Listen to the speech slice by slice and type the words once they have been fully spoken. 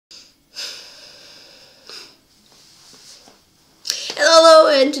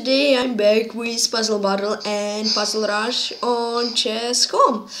and today I'm back with Puzzle Battle and Puzzle Rush on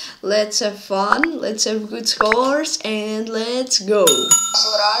chess.com. Let's have fun, let's have good scores, and let's go.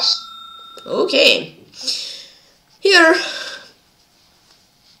 Puzzle Rush. Okay. Here.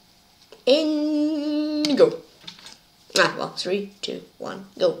 And go. Well, 3, 2, 1,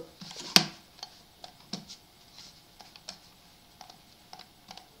 go.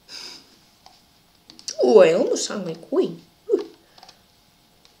 Oh, I almost hung my queen.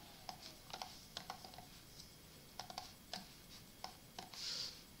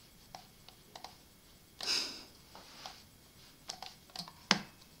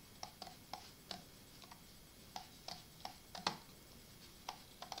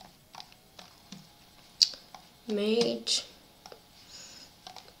 Mate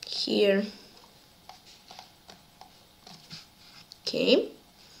here. Okay.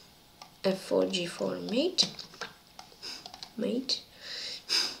 F4, G4, mate. Mate.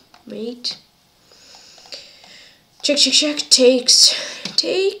 Check, takes.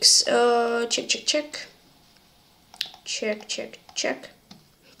 Check.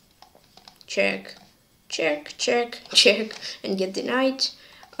 Check, and get the knight.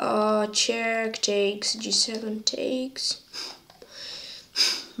 Check, takes, G7, takes.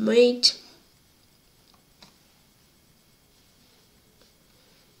 Mate.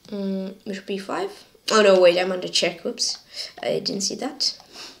 Bishop B5. Oh no, wait, I'm under check. Whoops, I didn't see that.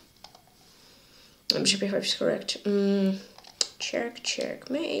 Bishop B5 is correct.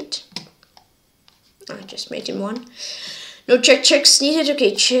 Checkmate. I just made him one. No checks needed.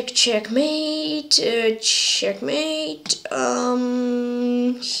 Okay, checkmate. Checkmate.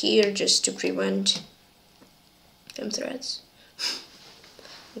 Here just to prevent them threats.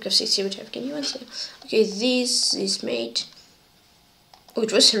 Rook f6 would have continuance. Okay, this mate. Oh,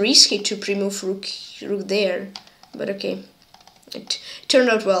 it was risky to pre-move rook there, but okay, it turned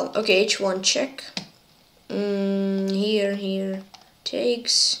out well. Okay, h1 check. Here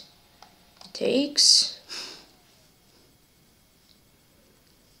takes.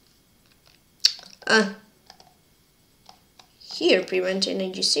 Here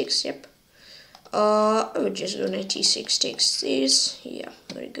preventing g6. Yep. Oh, just go knight t6 takes this. Yeah,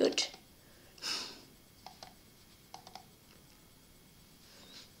 very good.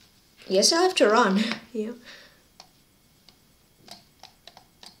 Yes, I have to run. Yeah.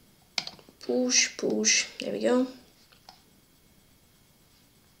 Push. There we go.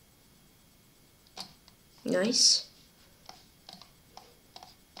 Nice.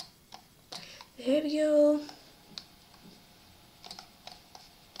 There we go.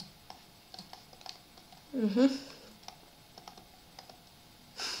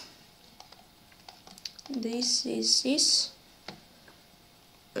 This is this.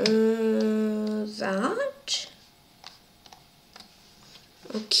 That.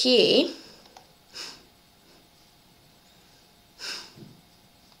 Okay.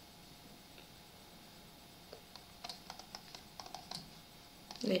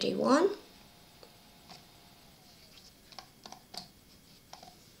 Knight a1.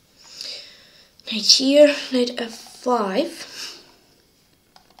 Knight here, knight f5.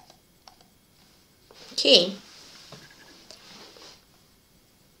 Okay.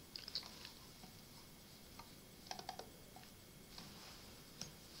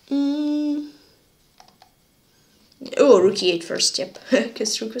 Oh, rook e8 first, yep,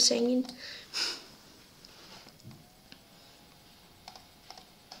 because rook was hanging.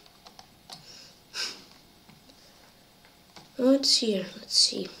 Let's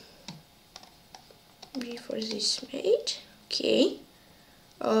see. Before this mate. Okay.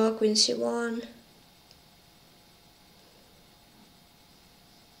 Queen c1.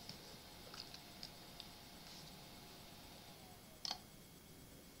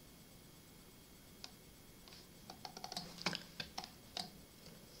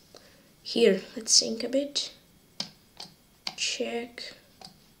 Here, let's think a bit. Check.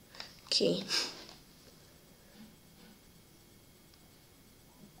 Okay.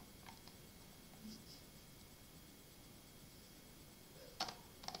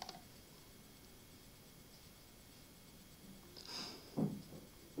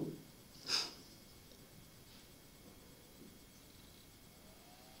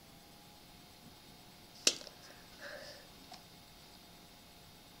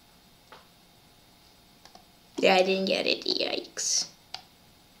 Yeah, I didn't get it. Yikes.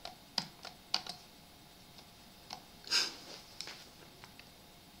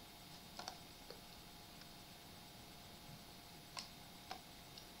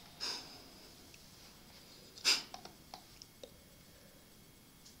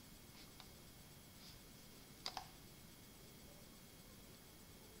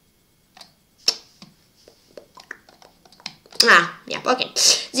 Ah, yeah, okay.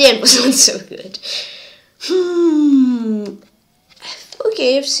 The end was not so good.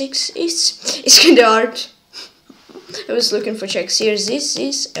 Okay, f6 it's kind of hard. I was looking for checks here. This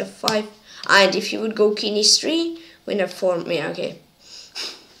is f5. And if you would go king e3, win f4. Yeah, okay.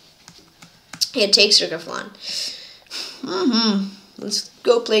 It takes rook f1. Let's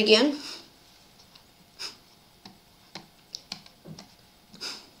go play again.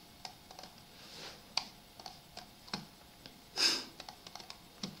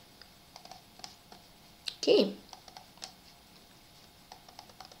 Okay.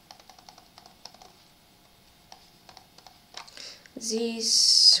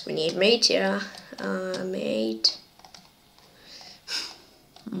 This we need mate, yeah. Mate.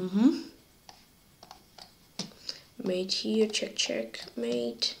 Mate here, check,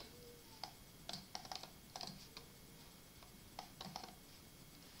 mate.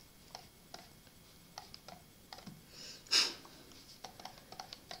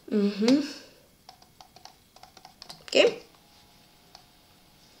 Okay.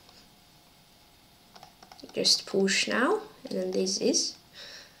 Just push now, and then this is.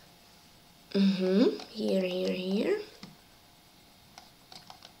 Here.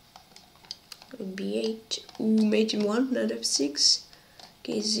 B8. Ooh, mate in 1, not f6.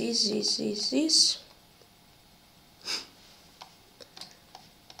 Okay, this.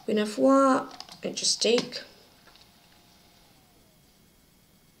 Queen f1. I just take.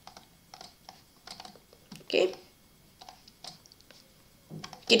 Okay.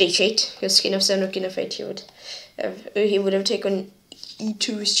 Get h8, because king f7 or king f8 he would have taken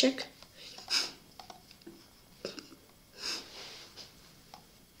e2 with check.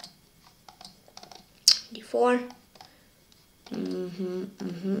 d4.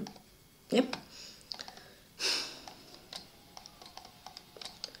 Yep.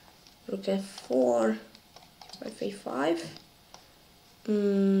 Rook f4. 5a5.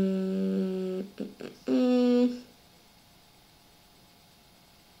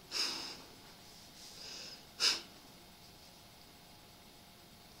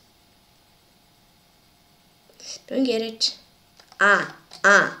 Don't get it.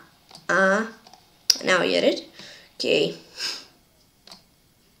 Now I get it. Okay.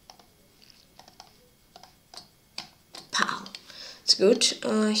 Pow. It's good.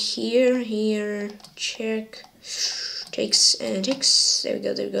 Here, check. Takes and takes. There we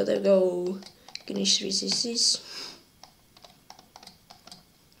go. Queen h3, this.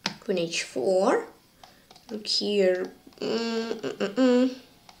 Queen h4. Look here. Queen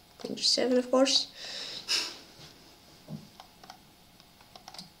g7, of course.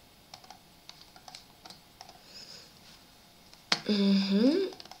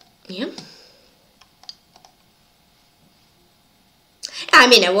 Yeah. I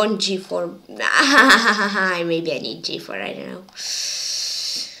mean, I want g4. Maybe I need g4, I don't know.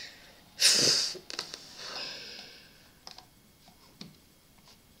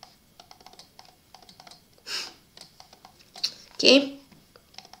 Okay.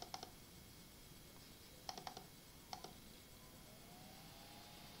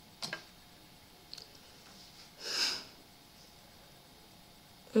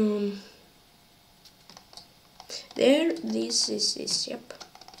 There, this is this, yep.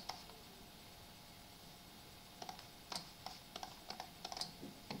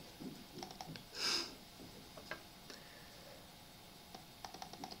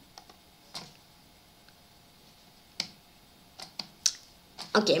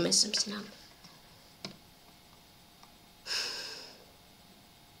 Okay, I messed something up.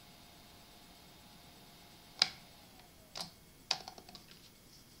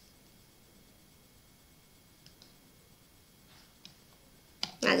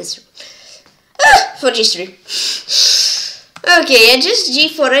 This 43. Okay, I just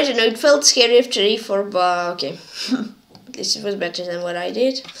g4. I don't know. It felt scary after e4, but okay. This was better than what I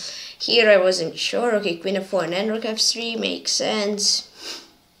did. Here I wasn't sure. Okay, queen f4 and then rook f3 makes sense.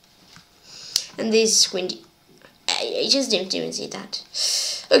 And this queen d. I just didn't even see that.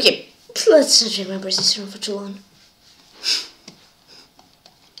 Okay, let's not remember this room for too long.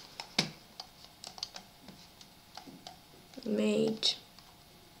 Mate.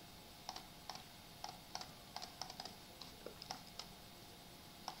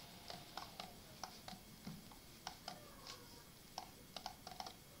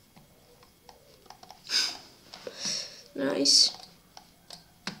 Nice.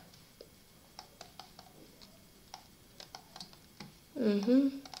 Okay.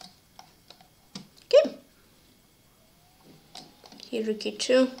 Here rook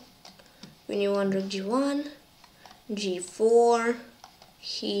e2. When you want rook g1, g4.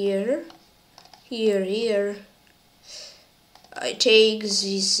 Here. I take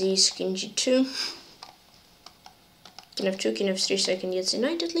this king g2. King f2, king f3, so I can get the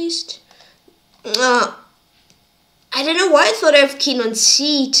knight at least. I don't know why I thought I have king on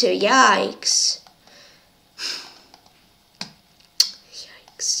c2. Yikes.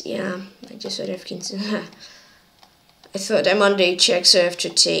 Yikes. Yeah, I just thought I have king. I thought I'm on day check, so I have to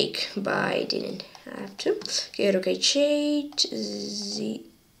take, but I didn't have to. Okay, rook h8. Z.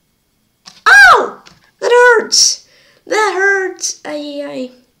 Ow! That hurts! That hurts! Ay,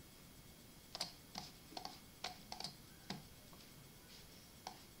 ay.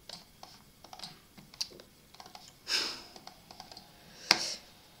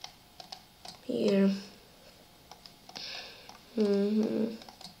 Here.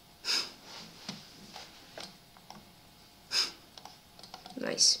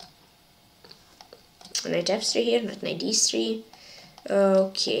 Nice. Knight f3 here, not knight d3.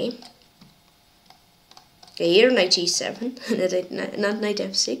 Okay. Okay, here knight e7, not knight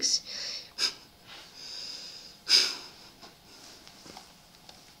f6.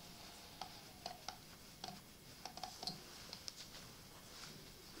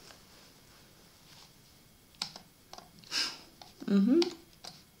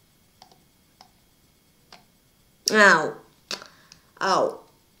 Ow. Ow.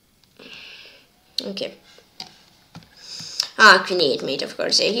 Okay. Queen e8 mate, of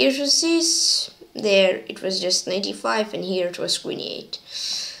course. Here was this. There it was just 95, and here it was queen e8.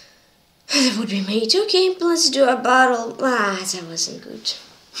 That would be mate. Okay, let's do a battle. That wasn't good.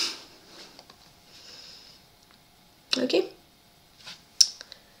 Okay.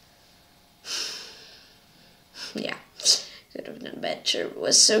 Yeah. Could have done better. It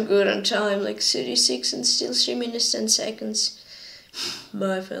was so good on time, like 36 and still 3 minutes 10 seconds. But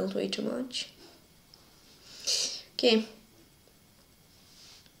I felt way too much. Okay.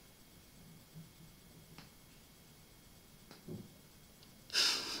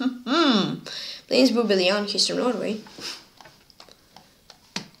 Plains bubeliang, he's from Norway.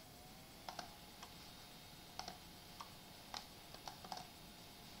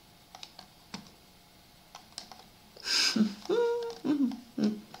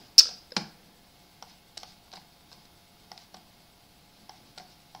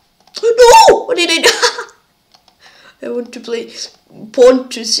 No! What did I do? I want to play pawn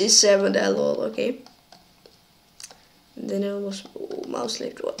to c7, lol, okay. And then I almost, mouse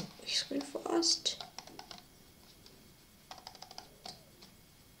left, what? He's going fast.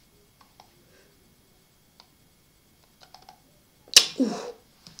 Ooh,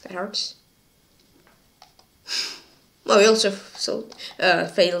 that hurts. Oh, we also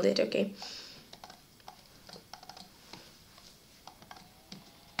failed it, okay.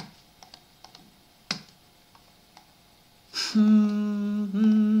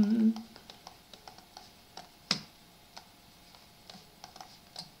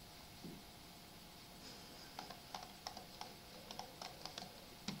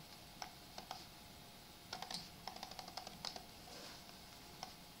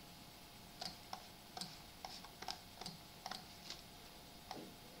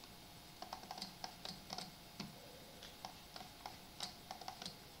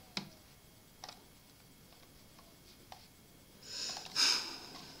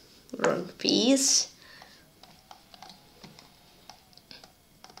 Wrong piece.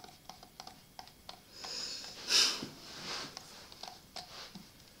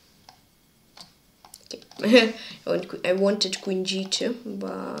 Okay. I wanted queen g2,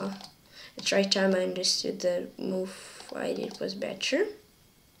 but at the right time I understood the move I did was better.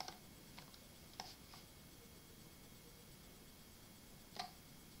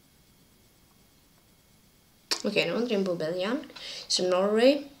 Okay, now Rainbow Bubeliang. So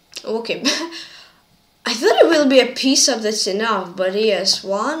Norway. Okay. I thought it will be a piece up that's enough, but yes,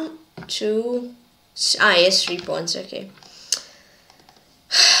 1, 2. Yes, 3 points. Okay.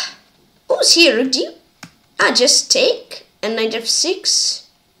 Who's here? Do you? Just take and knight f6.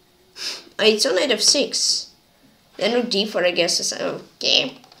 It's on knight f6. Then rook d4, I guess. Is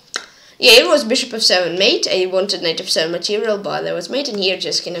okay. Yeah, it was bishop f7 mate. I wanted knight f7 material, but that was mate, and here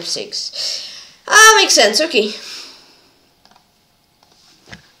just king f6. Makes sense. Okay.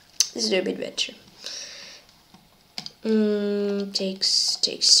 This is a bit better.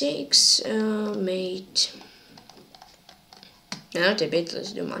 Takes, mate. Not a bit,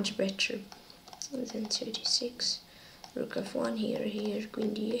 let's do much better. Then 36. Rook f1, here,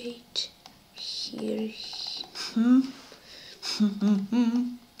 queen d8. Here.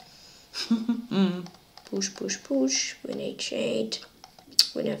 Push. Queen h8.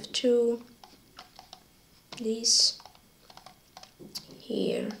 Queen f2. This.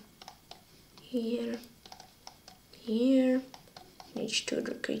 Here. h2,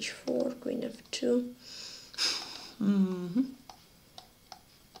 rook h4, queen f2.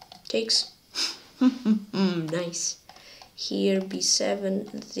 Takes. Nice. Here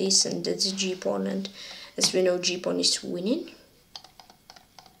b7, this, and that's g pawn, and as we know, g pawn is winning.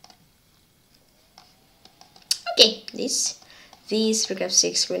 Okay, this, rook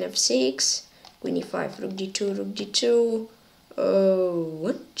f6, queen f6, queen e5, rook d2, rook d2. Oh,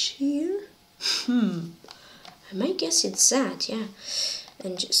 what here? My guess it's that, yeah.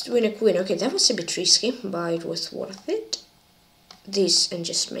 And just win a queen. Okay, that was a bit risky, but it was worth it. This and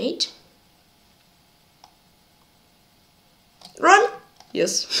just mate. Run!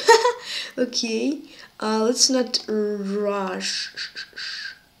 Yes. Okay, let's not rush.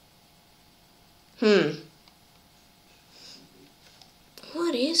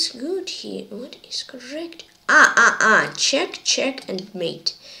 What is good here? What is correct? Check, check, and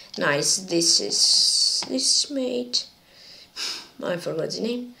mate. Nice. This mate. I forgot the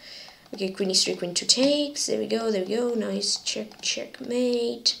name. Okay, queen e3, queen 2 takes. There we go, there we go. Nice. Check, check,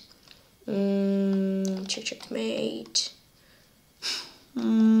 mate. Check, check, mate.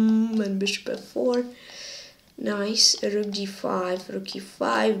 And bishop f4. Nice. Rook d5, rook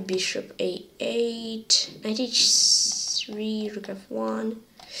e5, bishop a8, knight h3, rook f1.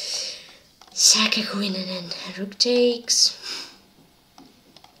 Sack a queen and then rook takes.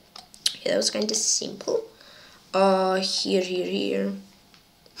 Yeah, that was kind of simple. Here.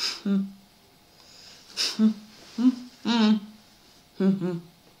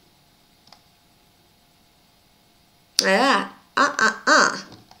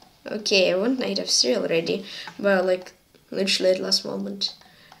 Okay, I want knight f3 already, but like literally at last moment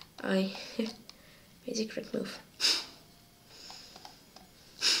I made the correct move.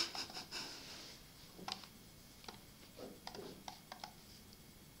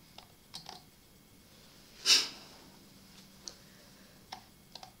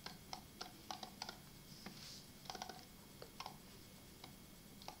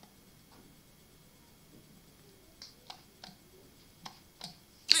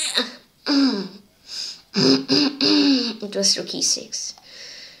 It was rook e6.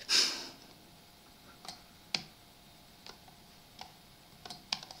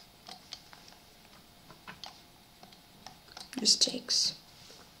 Just takes.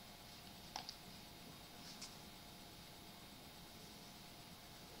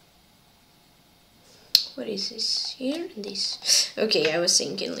 What is this here? This. Okay, I was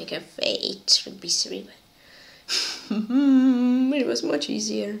thinking like f8 would be 3, but it was much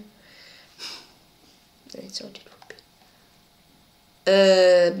easier. I thought it would be.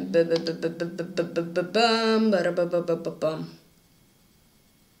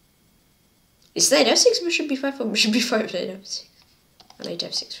 Is knight f6, bishop b5, or bishop b5, knight f6? Knight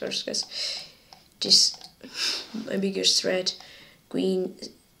f6 first, because this my biggest threat. Queen.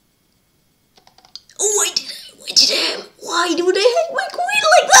 Oh, why would I hang my queen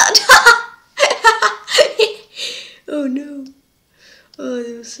like that? Oh no. Oh,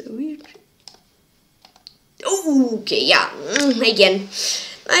 that was so weird. Oh, okay, yeah. Again.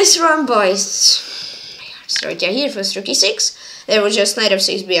 Nice run, boys. Right, yeah, here it was rook e6. There was just knight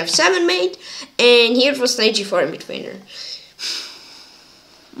f6, bf7 mate. And here it was knight g4 in betweener.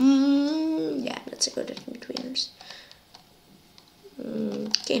 Yeah, that's a good in betweeners.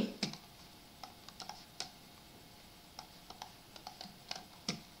 Okay.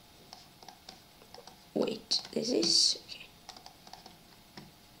 Wait, this is okay.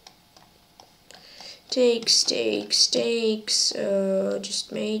 Takes.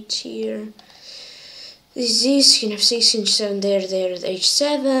 Just mate here. This is king f6, king g7, there,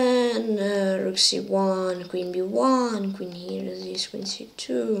 h7, rook c1, queen b1, queen here, this, queen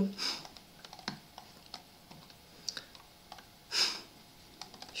c2.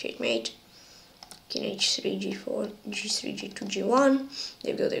 Checkmate. King h3, g4, g3, g2, g1.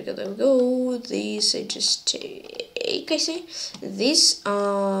 There we go. This I just take, I say. This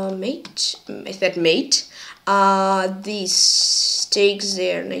mate, that mate. This takes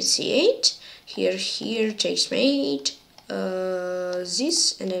there, knight c8. Here takes mate.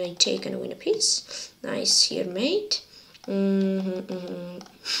 This, and then I take and win a piece. Nice, here mate.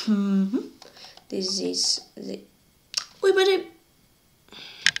 This is the. Wait, but I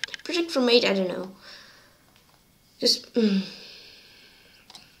project for mate. I don't know. Just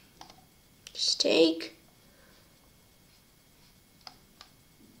take.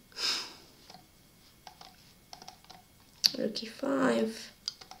 Rook e5.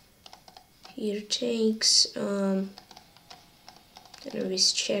 Here takes. Then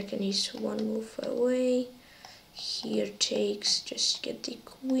always check and he's one move away. Here takes. Just get the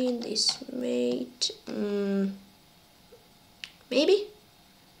queen. This mate. Maybe?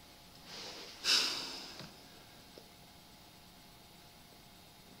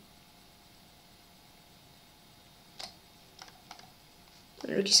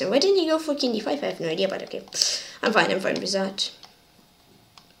 Rook e7. Why didn't he go for king d5? I have no idea, but okay. I'm fine with that.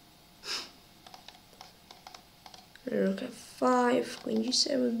 Rook f5, queen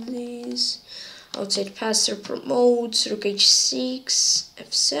g7, this. Outside passer promotes, rook h6,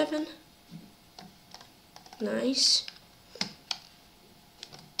 f7. Nice.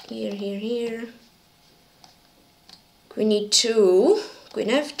 Here. Queen e2, queen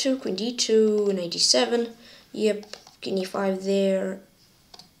f2, queen d2, knight d7. Yep, king e5 there.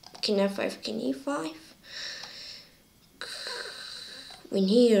 King f5, king e5. Queen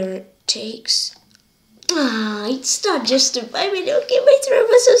here takes. It's not just a. I mean, okay, my threat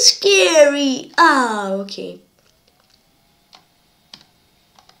was so scary. Okay.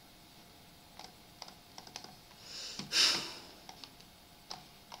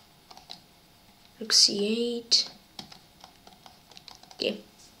 Rook c8. Okay.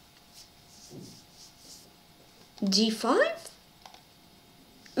 d5.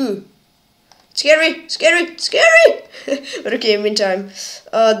 Scary. But okay, meantime,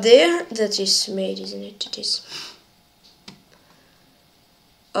 there, that is made, isn't it? It is.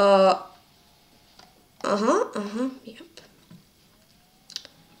 Yep.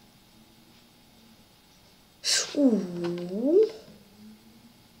 Ooh.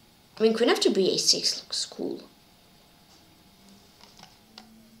 I mean, queen have to be a6 looks cool.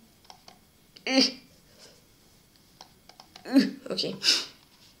 Okay.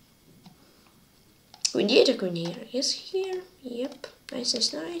 Queen d8 or queen here? Yes, here. Yep.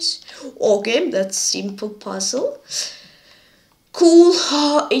 Nice. Okay, that's simple puzzle. Cool.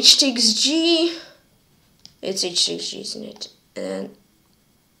 H takes G. It's H takes G, isn't it? And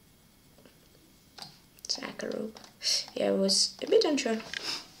Sakharov. Yeah, I was a bit unsure.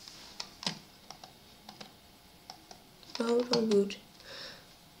 Oh, good.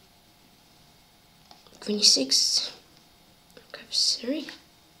 Queen e6. Okay, sorry.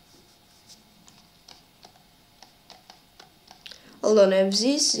 Hold on, I have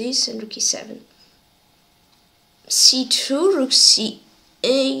this, and rook e7. c2, rook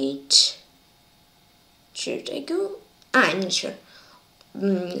c8. Should I go? I'm not sure.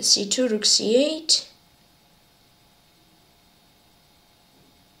 c2, rook c8.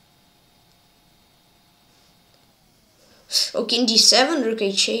 Oh, king d7, rook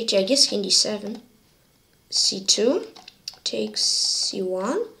h8. I guess king d7. c2 takes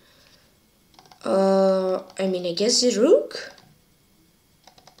c1. I mean, I guess the rook.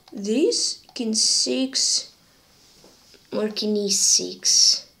 This, king 6, or king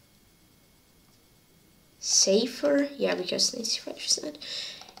e6. Safer? Yeah, because knight c5 is not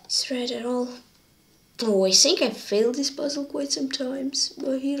right at all. Oh, I think I failed this puzzle quite sometimes.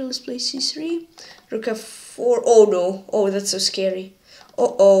 But here, let's play c3. Rook f4. Oh no. Oh, that's so scary.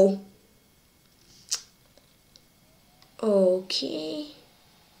 Uh-oh. Okay.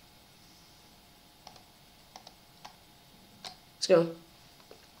 Let's go.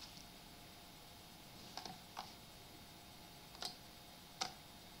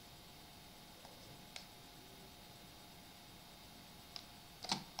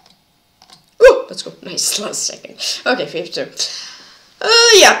 Let's go. Nice, last second. Okay, 52.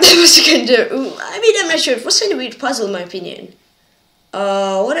 Yeah, that was kind of. I mean, I'm not sure. It was kind of a weird puzzle, in my opinion.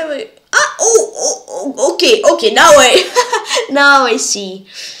 Whatever. Okay. Now now I see.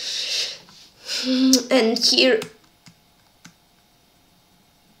 And here.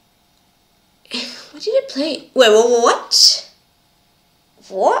 What did I play? Wait, what?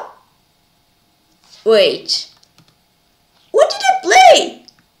 What? Wait. What did I play?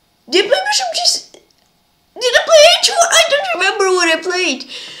 Did I play bishop just... Did I play h1? I don't remember what I played.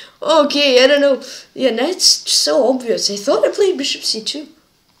 Okay, I don't know. Yeah, that's so obvious. I thought I played bishop c2.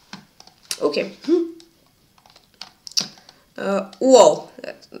 Okay. Whoa.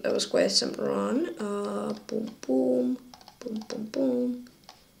 That was quite some run. Boom. Boom.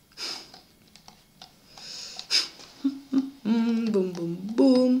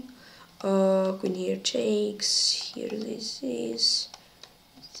 Queen here takes. Here this is.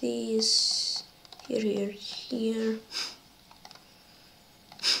 This. Here.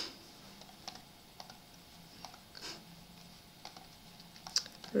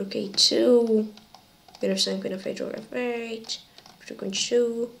 Rook a2. Queen f7, queen f8, rook f8. Rook on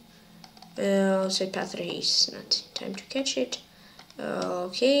 2. So PATRON is not time to catch it.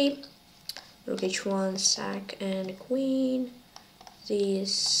 Okay. Rook h1, sack and queen.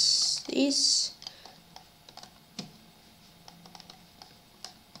 This.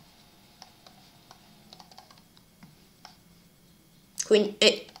 Queen.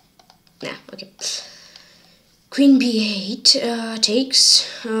 Nah, okay. Queen b8 takes.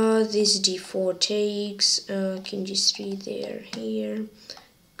 This d4 takes. King g3 there, here.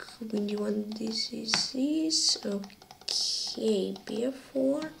 Queen d1. This is this. Okay,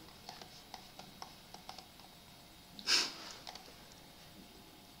 b4.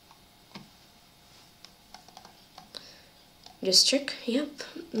 Just check. Yep.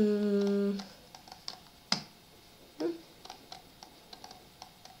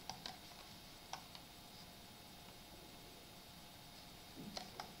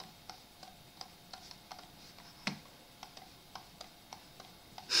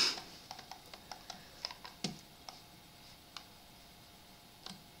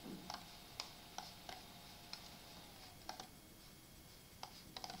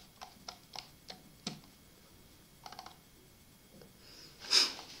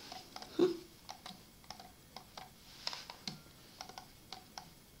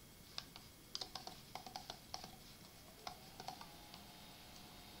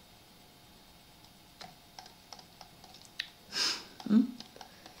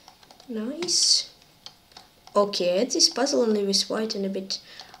 Nice. Okay, this puzzle only with white in a bit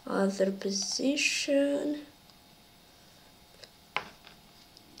other position.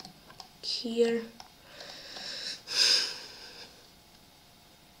 Here.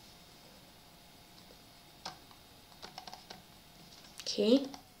 Okay.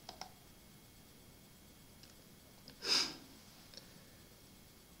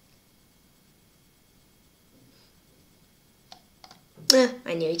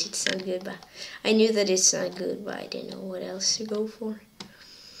 I knew it's not good, but I knew that it's not good, but I didn't know what else to go for.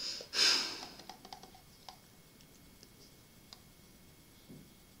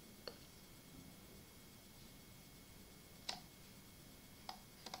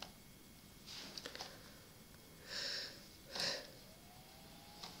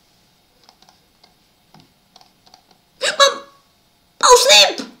 Mom! Oh,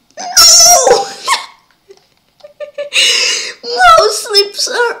 sleep! No! Mouse slips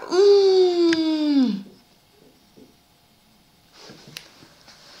are.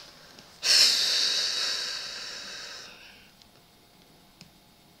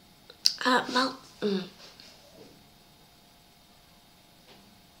 Well.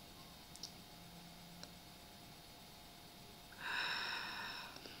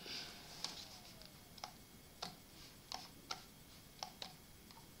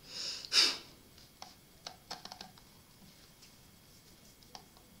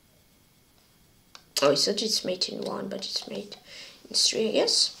 Oh, I thought it's made in 1, but it's made in 3, I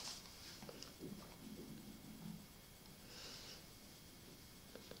guess.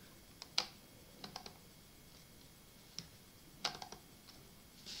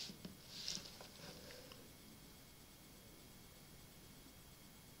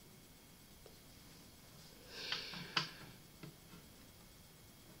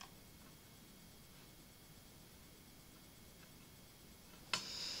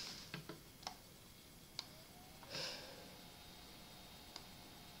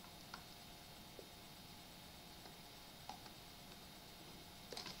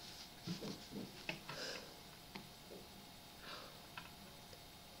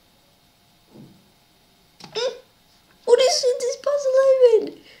 What is this puzzle I'm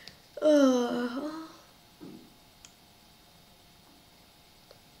in?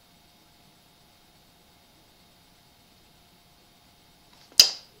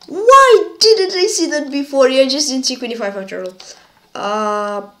 Why didn't I see that before? Yeah, I just didn't see Queen e5 after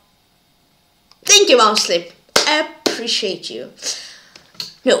all. Thank you, Mouse Slip. I appreciate you.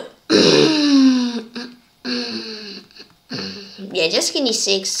 No. Yeah, just King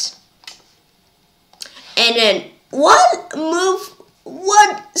e6. And then one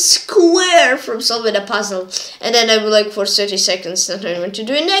square from solving a puzzle, and then I would like for 30 seconds, then I went to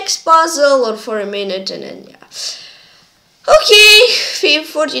do a next puzzle, or for a minute, and then yeah. Okay,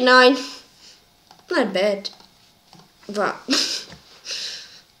 49. Not bad, but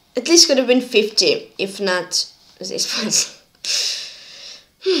at least could have been 50, if not this puzzle.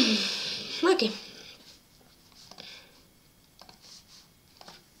 Okay.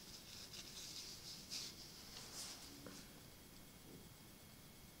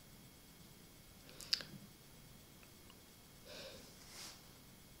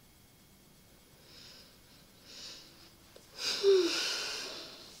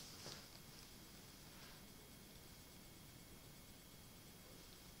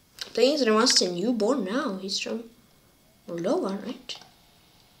 Playing International NewBornNow. He's from Moldova, right?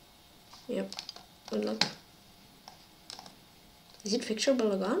 Yep. Good luck. Is it Victor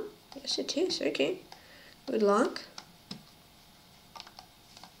Balagan? Yes, it is. Okay. Good luck.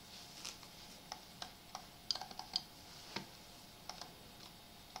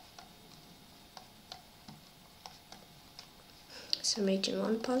 some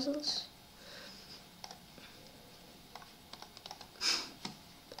 8-in-1 puzzles.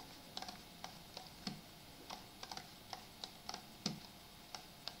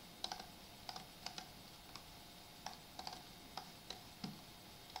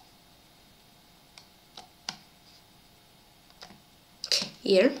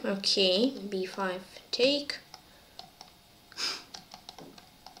 Here, okay, b5 take.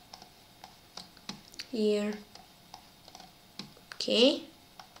 Here, okay.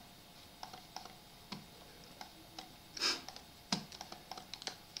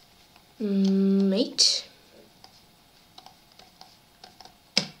 Mate.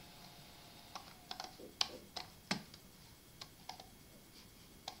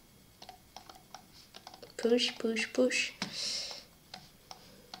 Push, push, push.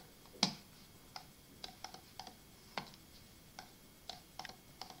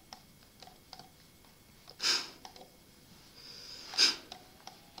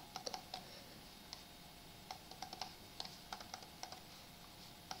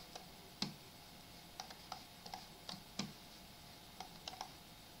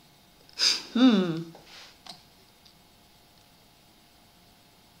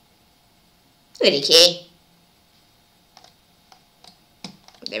 Okay.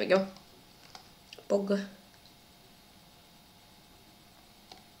 There we go. Bog.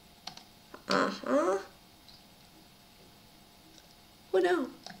 Oh no,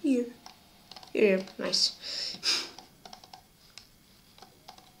 here. Here, nice.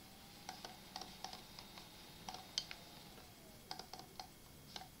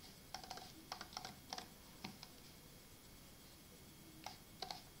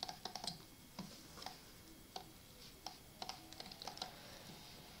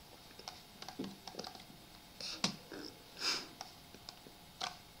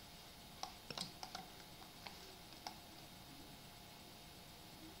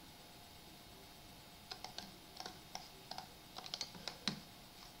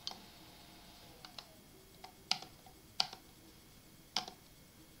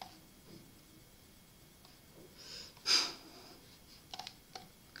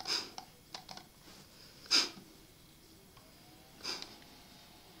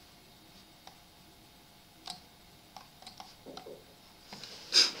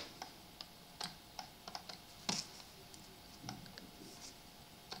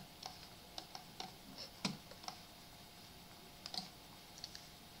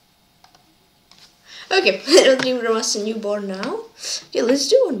 Okay, International Grandmaster newborn now. Okay, let's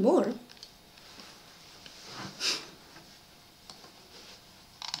do one more.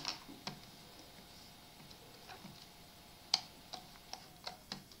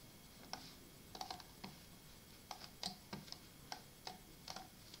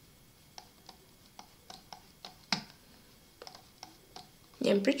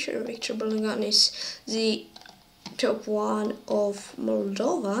 Yeah, I'm pretty sure Victor Belagan is the top one of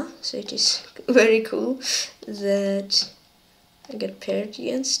Moldova, so it is very cool that I get paired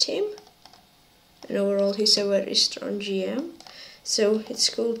against him. And overall, he's a very strong GM, so it's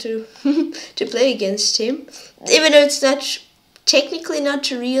cool to to play against him, even though it's not technically not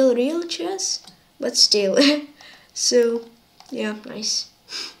real chess, but still. So yeah, nice.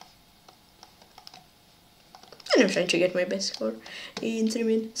 And I'm trying to get my best score in 3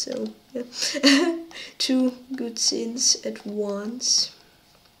 minutes, so yeah. 2 good scenes at once.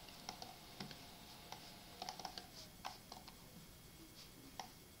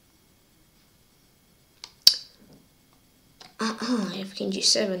 I have king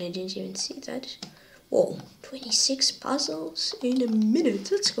g7, I didn't even see that. Whoa, 26 puzzles in a minute,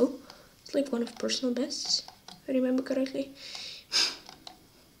 that's cool. It's like one of personal bests, if I remember correctly.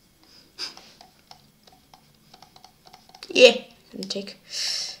 Yeah, gonna take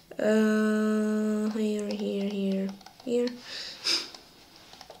here.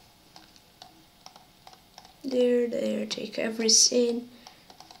 There, take everything.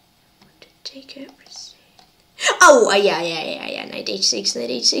 Take everything. Oh, yeah. Knight h6, knight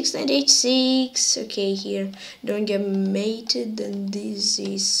h6, knight h6. Okay, here. Don't get mated, then this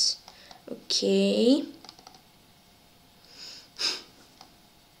is okay.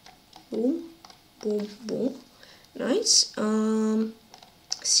 Boom, boom, boom. Nice.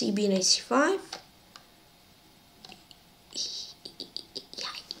 CB knight c5.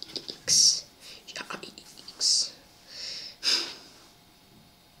 Yikes.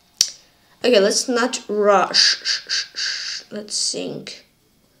 Okay, let's not rush. Let's think.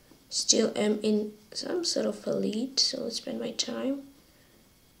 Still am in some sort of a lead, so let's spend my time.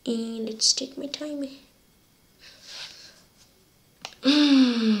 And let's take my time.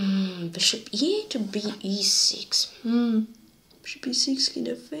 Bishop e to b e6. Bishop b6, king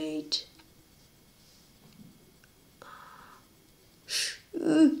f8.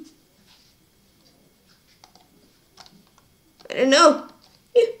 I don't know.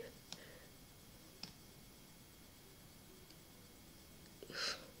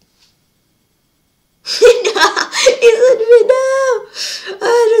 Isn't me now?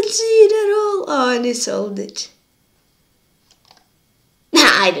 I don't see it at all. Oh, and he solved it.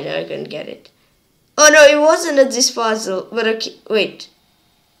 I don't know, I couldn't get it. Oh no, it wasn't at this puzzle, but okay, wait.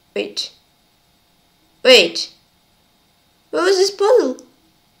 What was this puzzle?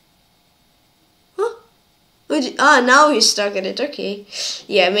 Huh? Now he's stuck at it, okay.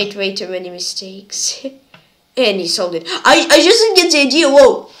 Yeah, I made way too many mistakes. And he solved it. I just didn't get the idea,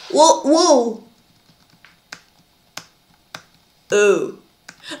 whoa.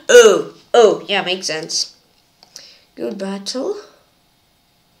 Oh, yeah, makes sense. Good battle.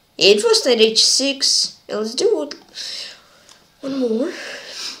 It was knight h6. Let's do one more.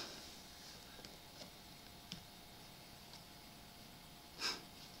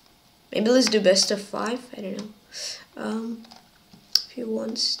 Maybe let's do best of 5. I don't know. If he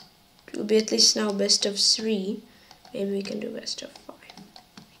wants, it will be at least now best of 3. Maybe we can do best of 5.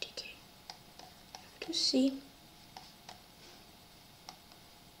 Okay. Have to see.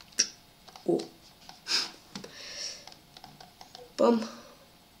 Oh. Bum.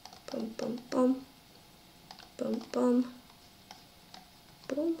 Bum, bum, bum. Bum, bum.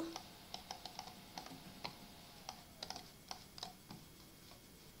 Boom.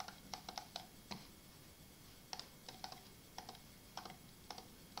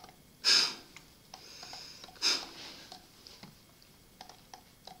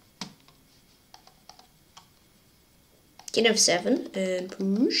 King of 7 and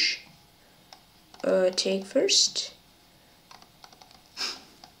push. Take first.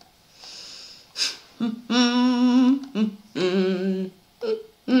 I'll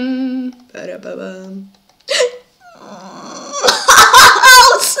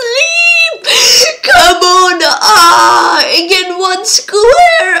sleep. Come on. Again 1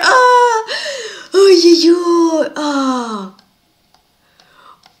 square. Oh.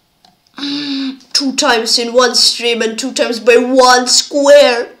 2 times in 1 stream and 2 times by 1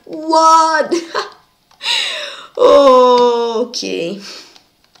 square. 1. Okay.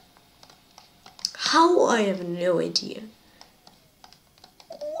 How? I have no idea.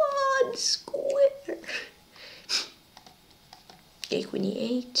 1 square. Okay, queen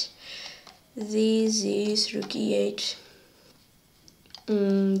e8. This is rook e8.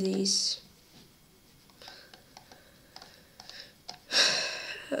 This.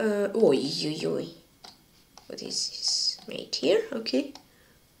 Oi. What is this? Mate here, okay.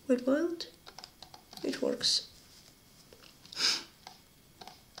 Wait, wild. It works.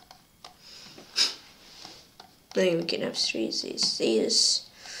 Then we can have 3. This.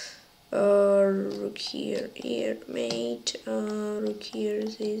 Rook here, mate. Rook here,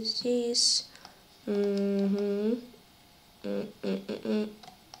 this.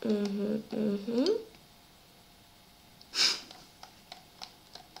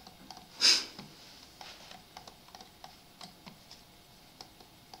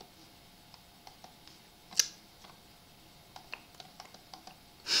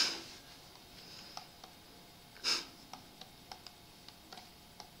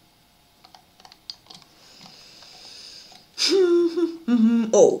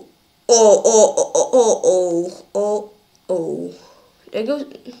 Oh. There goes.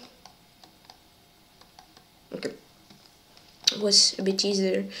 Okay. It was a bit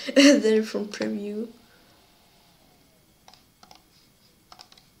easier there from preview.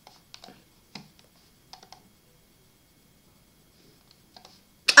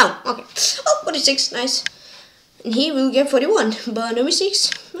 Oh, okay. Oh, 46, nice. And he will get 41, but no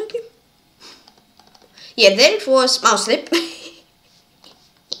mistakes. Okay. Yeah, there it was mouse slip.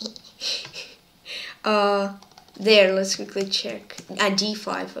 There, let's quickly check.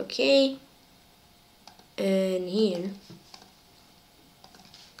 D5, okay. And here.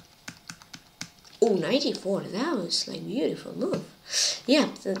 Oh, 94, that was like beautiful move. Yeah,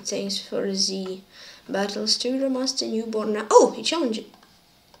 so thanks for the battles to Grandmaster NewBornNow. Oh, he challenged it.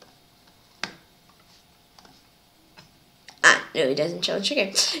 No, he doesn't challenge.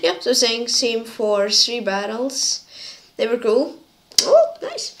 Okay. Yeah, so thanks him for 3 battles. They were cool. Oh,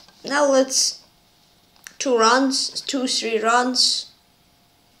 nice. Now let's 2 runs, 3 runs,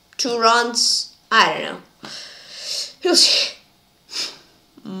 2 runs. I don't know. We'll see.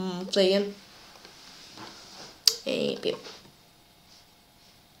 Play again. Hey, pew.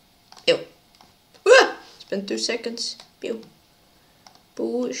 Ew. Spend 2 seconds. Pew.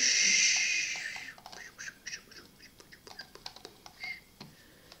 Push.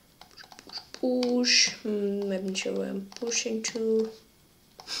 push. I'm not sure where I'm pushing to.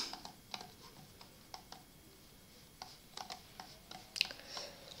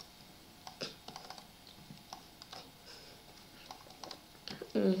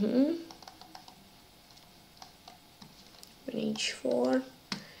 H4.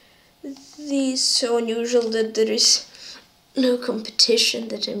 This is so unusual that there is no competition,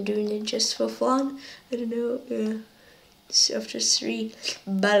 that I'm doing it just for fun. I don't know. Yeah. So after 3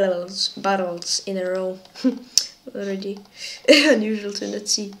 battles in a row, already unusual to not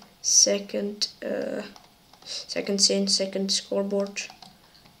see second scene, second scoreboard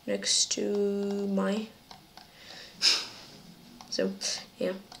next to my. So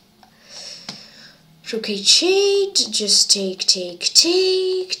yeah. Rook h8, just take,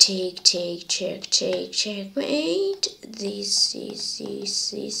 checkmate. This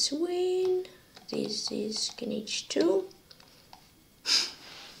is win. This is king h2.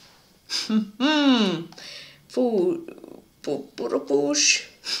 Push.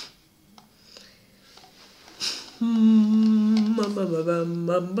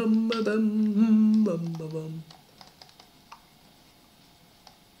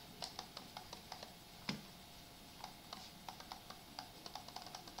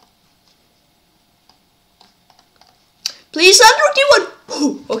 Please not rook d1.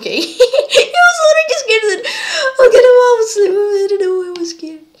 Okay. I was already scared that I'll get a mouse slip. I don't know why I was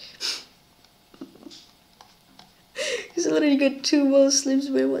scared. He's already got 2 mouse slips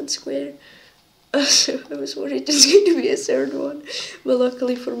by 1 square. So I was worried there's going to be a third one. But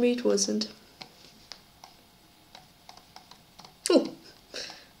luckily for me it wasn't. Oh.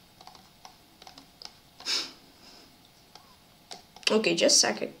 Okay, just a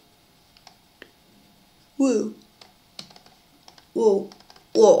second. Whoa. Whoa.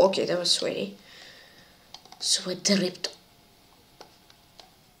 Whoa, okay, that was sweaty. Sweat dripped.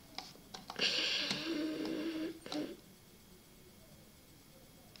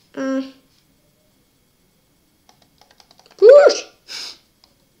 Push!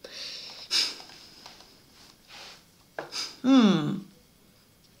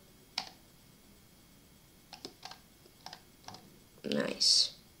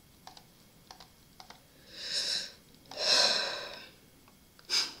 Nice.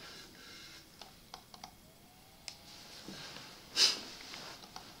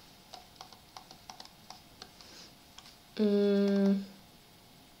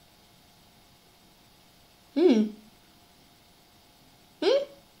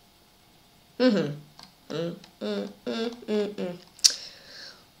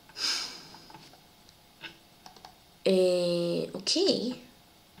 Okay.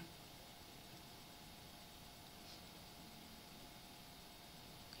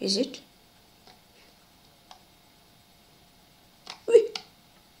 Is it?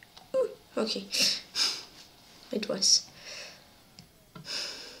 Okay. It was.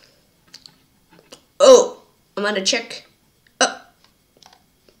 Oh, I'm gonna check. Oh.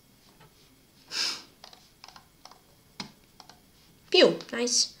 Pew,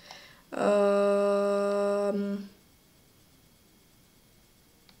 nice.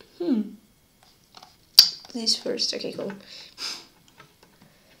 This first, okay, cool.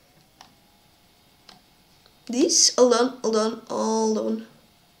 This, hold on.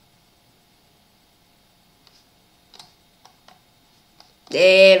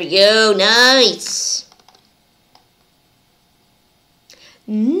 There we go, nice.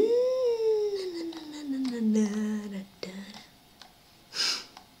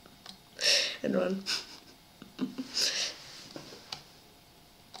 And run.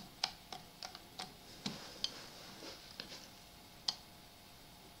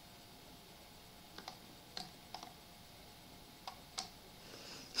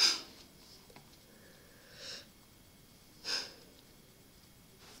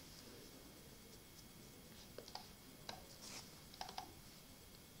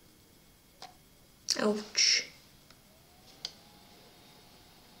 Ouch.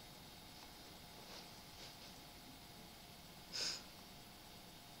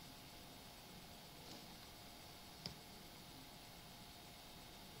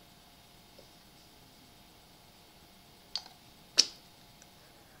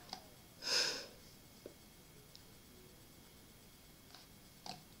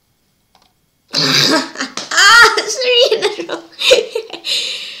 Sorry in a row.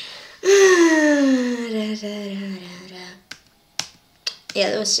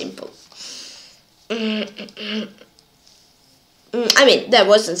 Yeah, that was simple. I mean, that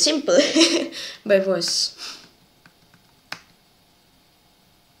wasn't simple, but it was.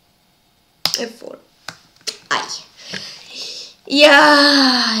 F4. Aye.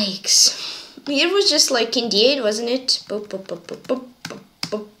 Yikes. Here was just like in the 8, wasn't it? Boop, boop, boop, boop, boop, boop,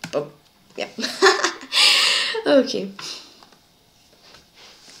 boop, boop. Yeah. Okay.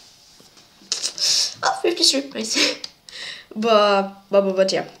 Oh, 53, nice.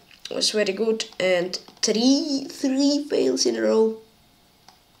 But yeah, it was very good. And three fails in a row.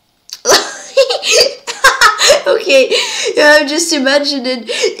 Okay, yeah, I'm just imagining.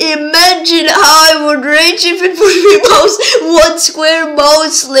 Imagine how I would rage if it would be one square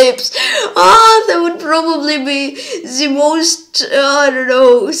mouse slips. Ah, that would probably be the most, I don't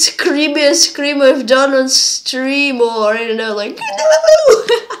know, screamiest scream I've done on stream, or I don't know, like.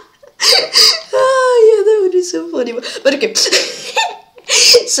 Ah, yeah, that would be so funny. But okay.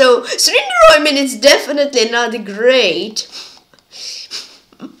 So 3 in a row, I mean, it's definitely not great.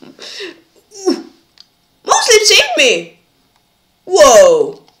 Mostly it saved me!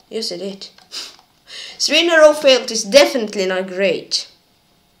 Whoa! Yes, it did. 3 in a row failed is definitely not great.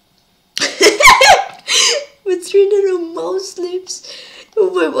 With 3 in a row mouse slips,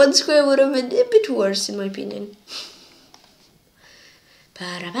 my 1 square would have been a bit worse, in my opinion.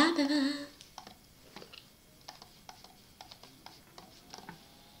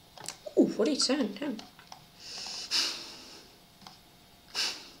 Ooh, 47, damn.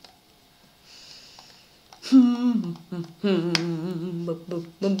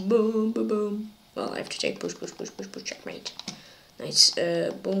 Well, I have to take push, checkmate. Nice,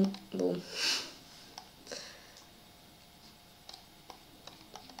 boom, boom.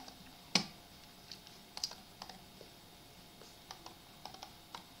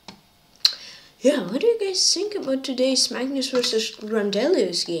 Yeah, what do you guys think about today's Magnus versus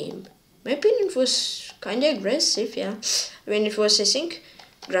Grandelius game? My opinion was kinda aggressive, yeah. I mean, it was, I think,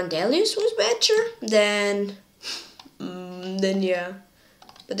 Grandelius was better than yeah.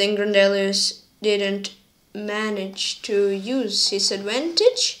 But then Grandelius didn't manage to use his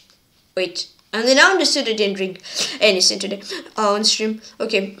advantage. Wait, and then I understood I didn't drink anything today on stream.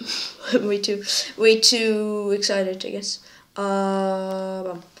 Okay, way too excited, I guess.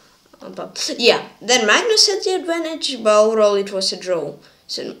 Yeah, then Magnus had the advantage, but overall it was a draw.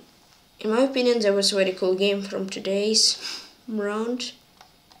 So, in my opinion, that was a very cool game from today's round.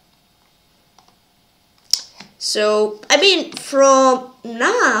 So, I mean, from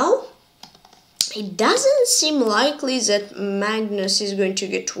now, it doesn't seem likely that Magnus is going to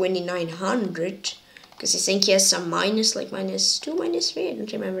get 2900, because I think he has some minus, like -2, -3, I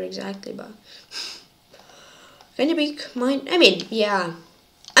don't remember exactly, but kind of big I mean, yeah.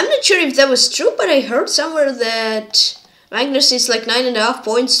 I'm not sure if that was true, but I heard somewhere that Magnus is like 9.5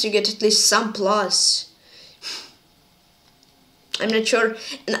 points to get at least some plus. I'm not sure,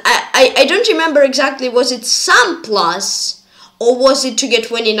 and I don't remember exactly, was it some plus, or was it to get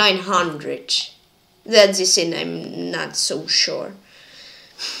 2900? That's the thing, I'm not so sure.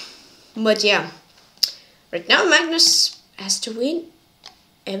 But yeah, right now Magnus has to win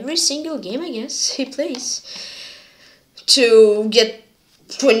every single game, I guess, he plays, to get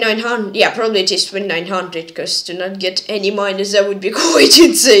 2900, yeah, probably it is 2900, because to not get any minus, that would be quite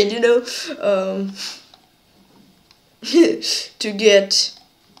insane, you know. To get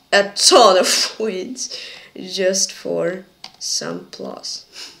a ton of points just for some plus.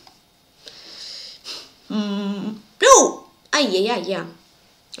 No! Ay.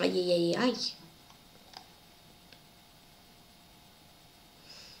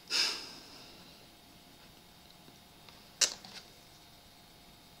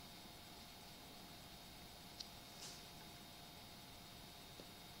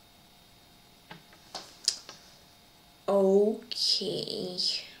 Okay.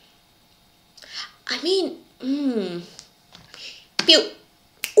 I mean, Pew.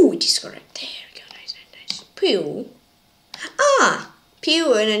 Oh, it is correct. There we go. Nice. Pew. Ah,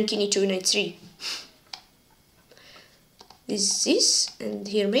 Pew and then Kini 293. This, and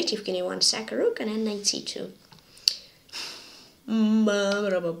here mate if Kini 1 Sakharuk and then knight c2.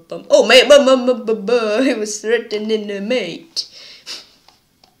 Oh, mate, I was threatening the mate.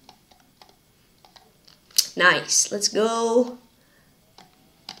 Nice, let's go.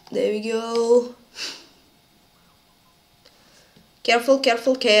 There we go. Careful.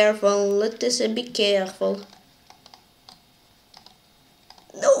 Let us be careful.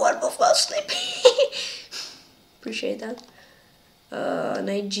 No one move while sleeping. Appreciate that.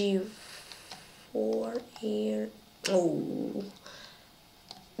 Knight g4 here. Oh.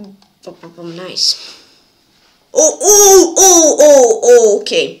 Nice. Oh,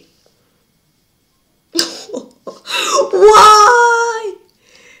 okay. Why?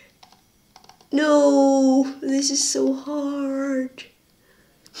 No, this is so hard.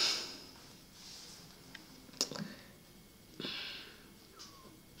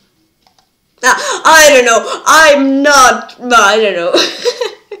 don't know. I'm not. I don't know.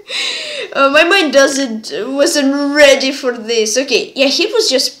 My mind wasn't ready for this. Okay, yeah, he was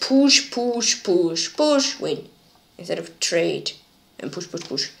just push, win, instead of trade and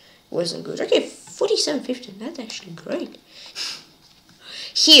push. Wasn't good. Okay, 47-15. That's actually great.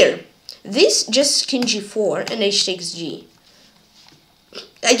 Here, this just king g4 and h takes g.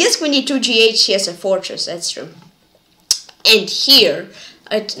 I guess queen e2 gh, he has a fortress. That's true. And here,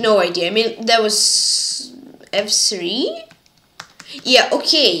 I had no idea. I mean, that was f3. Yeah.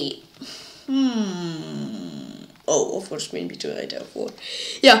 Okay. Oh, of course, queen b2, knight f4.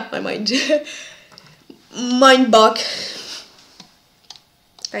 Yeah, my mind. Mind bug.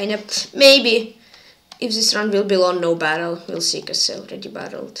 Kind of. Maybe if this round will be long, no battle. We'll see, because I already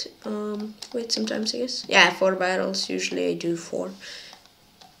battled. Wait, sometimes I guess. Yeah, 4 battles. Usually I do 4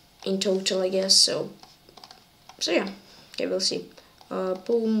 in total, I guess. So yeah. Okay, we'll see.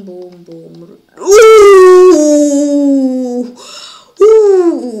 Boom. Ooh!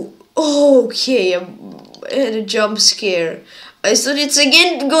 Ooh! Okay, I had a jump scare. I thought it's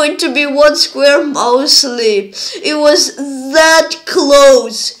again going to be 1 square mouse leap. It was that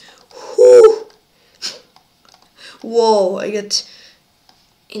close. Whew. Whoa, I got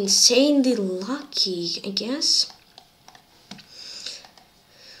insanely lucky, I guess.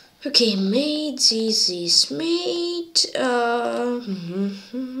 Okay, mate, this mate.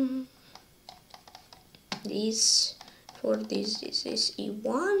 This for this is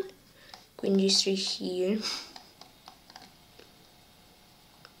e1. Queen g3 here.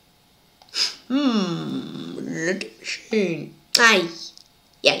 Let's see. Aye,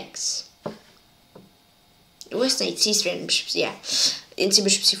 yikes. It was knight c3 and bishop, yeah. And c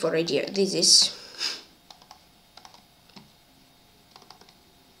bishop c4 right here. This is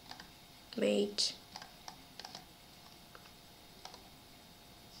mate.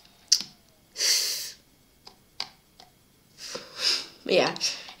 Yeah,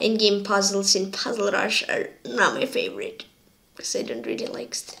 endgame puzzles in Puzzle Rush are not my favorite, because I don't really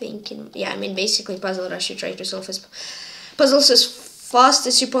like thinking. Yeah, I mean, basically Puzzle Rush, you try to solve puzzles as fast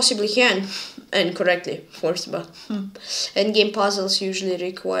as you possibly can, and correctly, of course, but endgame puzzles usually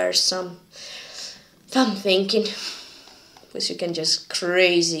require some thinking, because you can just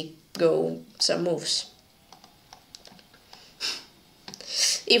crazy go some moves.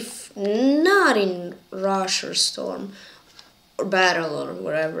 If not in Rush or Storm, or Battle or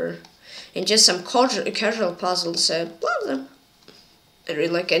whatever, and just some casual puzzles, I love them. I really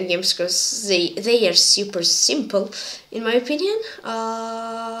like endgames because they are super simple, in my opinion.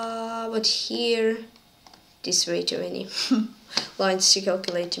 But here, this way too many lines to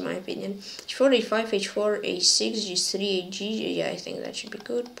calculate, in my opinion. h4, a5, h4, a6, g3, ag. Yeah, I think that should be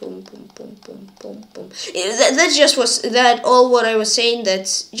good. Boom. That just was that all what I was saying.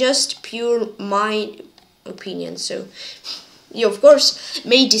 That's just pure my opinion. So you, of course,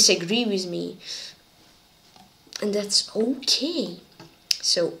 may disagree with me, and that's okay.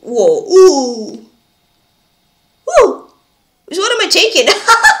 So, whoa, ooh, what am I taking? I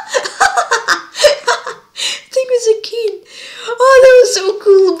think it was a king. Oh, that was so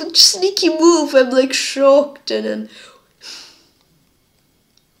cool, but sneaky move. I'm like shocked, and then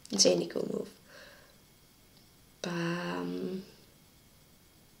insanely cool move. Bam.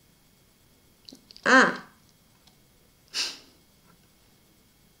 Ah.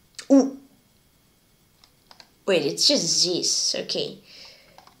 Ooh. Wait, it's just this. Okay.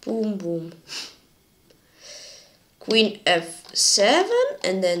 Boom. Queen f7,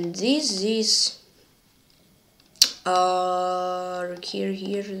 and then this. Here,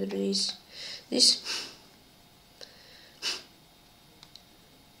 this.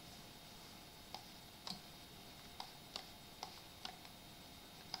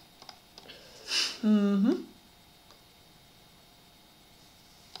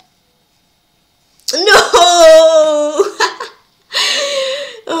 No!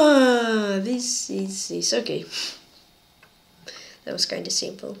 This is okay. That was kind of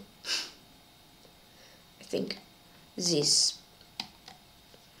simple. I think this.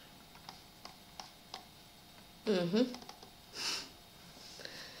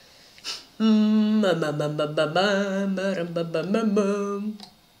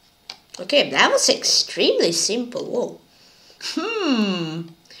 Okay, that was extremely simple. Whoa.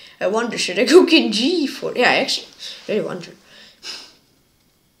 I wonder, should I go king g4? Yeah, I actually really wonder.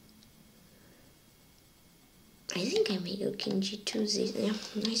 I think I may go king g2. Yeah,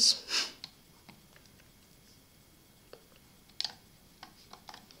 nice.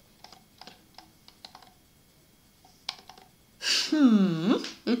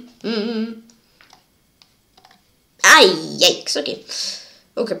 Ah, yikes.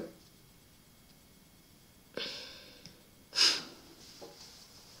 Okay.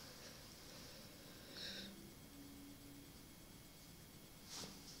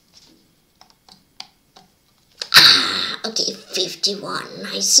 okay, 51.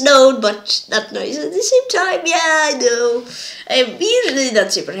 Nice note, but not nice at the same time. Yeah, I know. I'm usually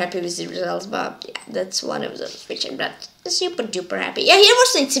not super happy with the results, but yeah, that's one of those which I'm not super duper happy. Yeah, here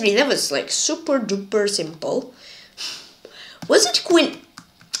was 93. That was like super duper simple. Was it queen?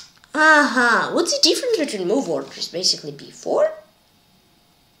 Aha. What's the difference between move orders? Basically B4?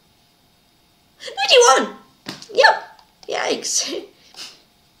 91! Yep. Yikes.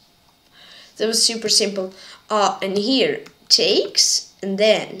 That was super simple. And here, takes, and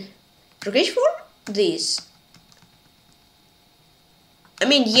then rook h4, this. I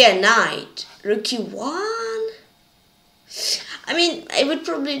mean, yeah, knight, rook e1. I mean, I would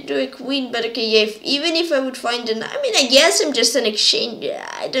probably do a queen, but okay, yeah, even if I would find an, I mean, I guess I'm just an exchange. Yeah,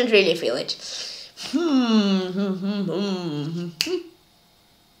 I don't really feel it. 40-20!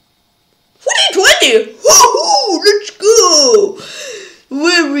 Woohoo! Let's go!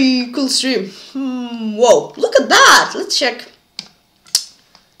 Very cool stream. Whoa, look at that! Let's check.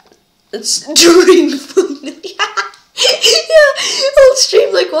 It's during finally. Yeah, I'll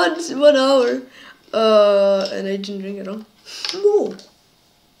stream like 1 hour. And I didn't drink at all. Whoa.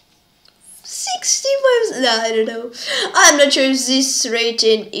 65. Nah, I don't know. I'm not sure if this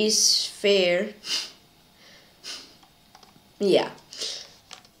rating is fair. Yeah.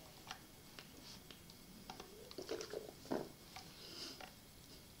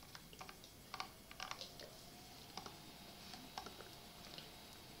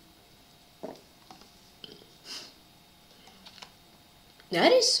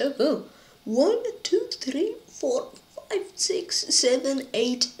 That is so cool. 1, 2, 3, 4, 5, 6, 7,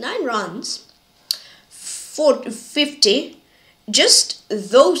 8, 9 runs. 50. Just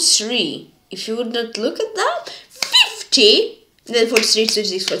those 3. If you would not look at that, 50. Then 43,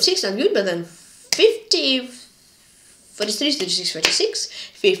 36, 46, not good, but then 50, 43, 36, 46,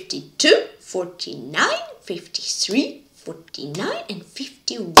 52, 49, 53, 49, and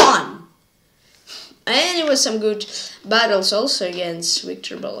 51. And it was some good battles also against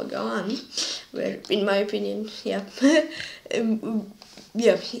Victor Balogun, where, in my opinion, yeah,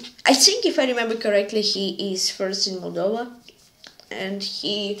 yeah, I think if I remember correctly, he is first in Moldova, and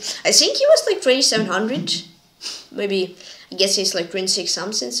I think he was like 2700, maybe, I guess he's like 26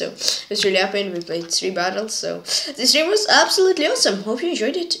 something, so I was really happy, and we played 3 battles, so this stream was absolutely awesome. Hope you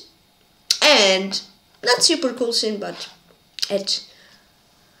enjoyed it, and not super cool scene, but at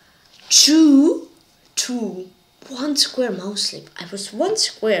 1 square mouse slip. I was 1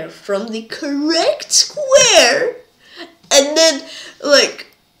 square from the correct square, and then like,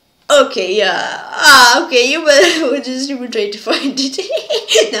 okay, yeah, okay, you better just try to find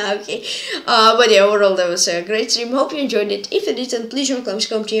it. Nah, okay, but yeah, overall that was a great stream. Hope you enjoyed it. If you didn't, please join my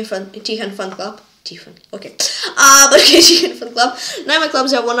club, Tykhon Fun Club. Tykhon, okay. But okay, Tykhon Fun Club. Now my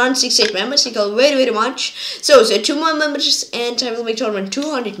clubs have 168 members. Thank you very, very much. So 2 more members, and I will make tournament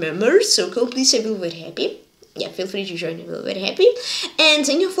 200 members. So go, please, I will be very happy. Yeah, feel free to join, I will be very happy. And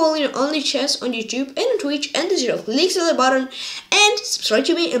thank you for following Only Chess on YouTube and on Twitch, and the links to the button, and subscribe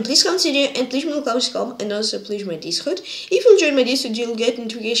to me, and please consider, and please join my and also please my Discord. If you join my Discord, you'll get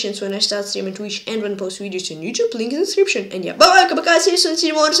notifications when I start streaming Twitch and when I post videos on YouTube, link in the description. And yeah, bye bye, see you soon, see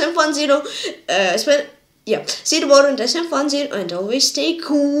you tomorrow, have fun, zero, yeah, see you tomorrow, and have fun, zero, and always stay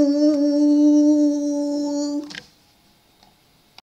cool.